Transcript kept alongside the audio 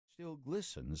still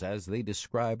glistens as they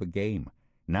describe a game,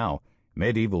 now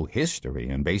medieval history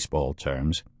in baseball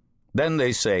terms. Then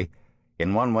they say,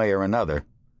 in one way or another,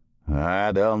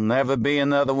 there'll never be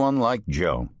another one like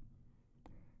Joe.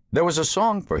 There was a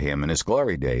song for him in his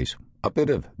glory days, a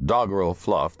bit of doggerel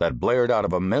fluff that blared out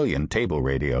of 1,000,000 table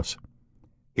radios.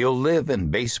 He'll live in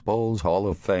baseball's Hall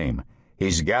of Fame.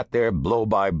 He's got there blow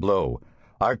by blow.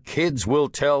 Our kids will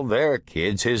tell their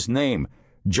kids his name,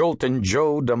 Joltin'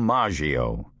 Joe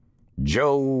DiMaggio.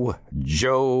 Joe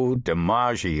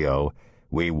DiMaggio,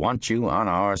 we want you on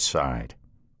our side.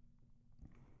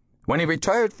 When he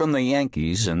retired from the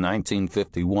Yankees in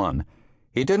 1951,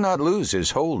 he did not lose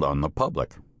his hold on the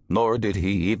public, nor did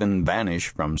he even vanish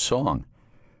from song.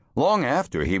 Long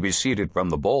after he receded from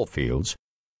the ball fields,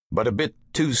 but a bit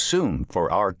too soon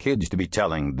for our kids to be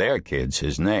telling their kids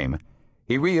his name,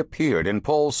 he reappeared in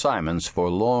Paul Simon's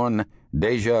forlorn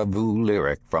déjà vu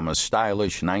lyric from a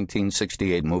stylish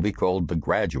 1968 movie called The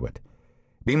Graduate.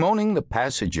 Bemoaning the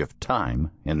passage of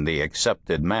time in the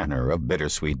accepted manner of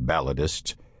bittersweet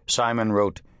balladists, Simon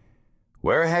wrote,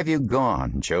 "Where have you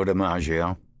gone, Joe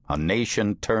DiMaggio? A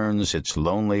nation turns its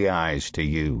lonely eyes to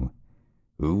you.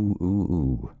 Ooh, ooh,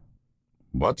 ooh.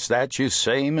 What's that you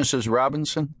say, Mrs.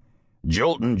 Robinson?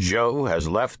 Joltin' Joe has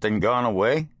left and gone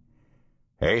away?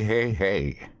 Hey, hey,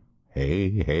 hey.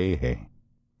 Hey, hey, hey."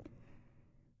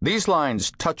 These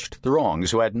lines touched throngs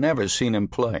who had never seen him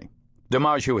play.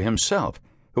 DiMaggio himself,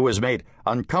 who was made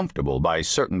uncomfortable by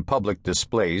certain public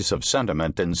displays of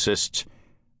sentiment, insists,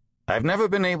 "I've never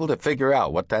been able to figure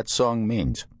out what that song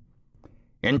means."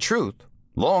 In truth,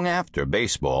 long after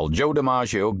baseball, Joe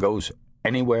DiMaggio goes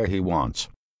anywhere he wants.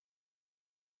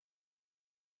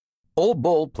 Old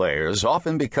ball players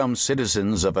often become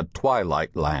citizens of a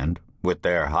twilight land, with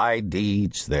their high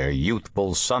deeds, their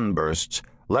youthful sunbursts,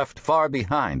 left far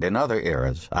behind in other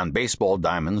eras on baseball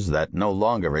diamonds that no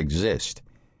longer exist.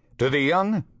 To the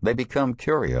young, they become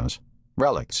curios,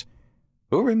 relics.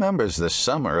 Who remembers the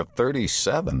summer of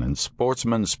 '37 in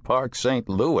Sportsman's Park, St.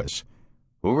 Louis?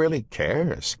 Who really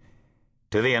cares?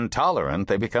 To the intolerant,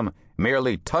 they become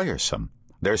merely tiresome,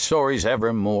 their stories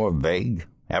ever more vague,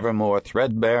 ever more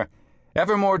threadbare,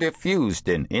 ever more diffused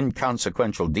in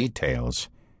inconsequential details.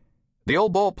 The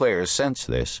old ball players sense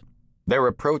this. Their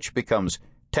approach becomes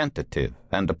tentative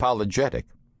and apologetic.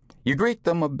 You greet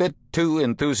them a bit too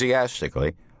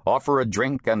enthusiastically, offer a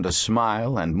drink and a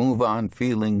smile, and move on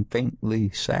feeling faintly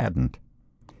saddened.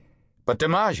 But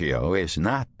DiMaggio is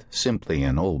not simply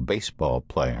an old baseball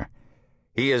player.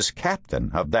 He is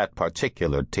captain of that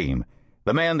particular team,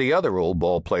 the man the other old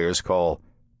ball players call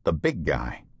the big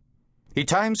guy. He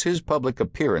times his public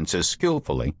appearances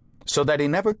skillfully so that he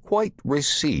never quite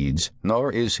recedes,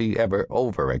 nor is he ever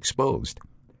overexposed.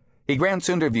 He grants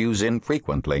interviews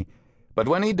infrequently, but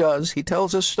when he does, he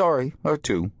tells a story or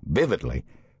two vividly,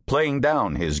 playing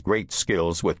down his great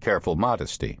skills with careful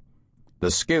modesty.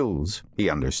 The skills, he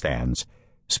understands,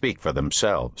 speak for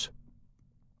themselves.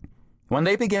 When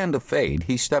they began to fade,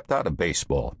 he stepped out of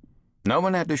baseball. No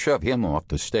one had to shove him off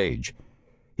the stage.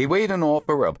 He weighed an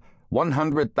offer of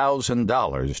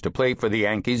 $100,000 to play for the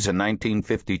Yankees in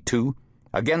 1952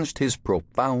 against his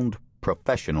profound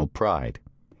professional pride.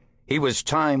 He was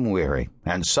time-weary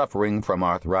and suffering from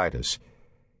arthritis.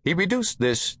 He reduced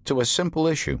this to a simple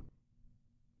issue: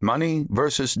 money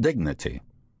versus dignity.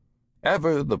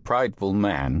 Ever the prideful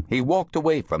man, he walked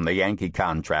away from the Yankee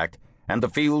contract and the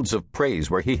fields of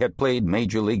praise where he had played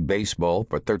Major League Baseball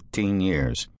for 13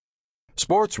 years.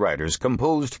 Sports writers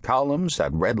composed columns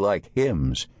that read like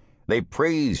hymns. They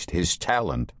praised his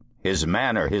talent, his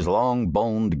manner, his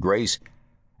long-boned grace,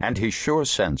 and his sure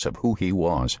sense of who he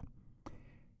was.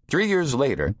 3 years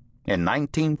later, in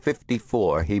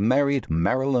 1954, he married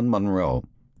Marilyn Monroe,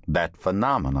 that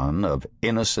phenomenon of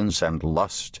innocence and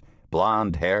lust,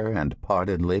 blonde hair and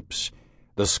parted lips,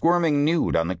 the squirming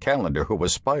nude on the calendar who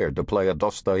aspired to play a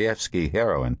Dostoevsky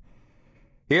heroine.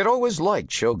 He had always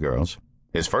liked showgirls.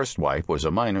 His first wife was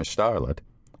a minor starlet,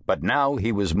 but now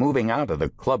he was moving out of the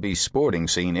clubby sporting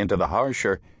scene into the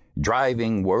harsher,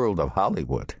 driving world of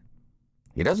Hollywood.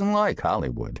 He doesn't like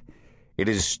Hollywood. It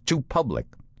is too public,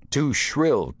 too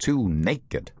shrill, too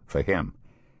naked for him.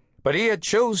 But he had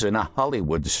chosen a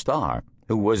Hollywood star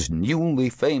who was newly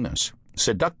famous,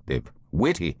 seductive,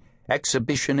 witty,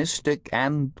 exhibitionistic,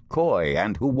 and coy,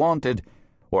 and who wanted,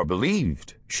 or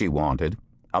believed she wanted,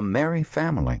 a merry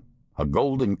family, a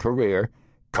golden career,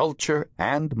 culture,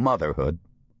 and motherhood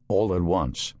all at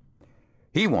once.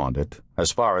 He wanted,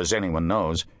 as far as anyone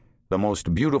knows, the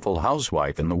most beautiful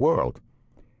housewife in the world.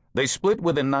 They split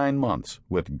within 9 months,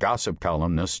 with gossip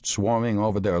columnists swarming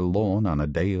over their lawn on a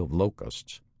day of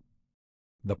locusts.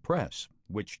 The press,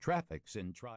 which traffics in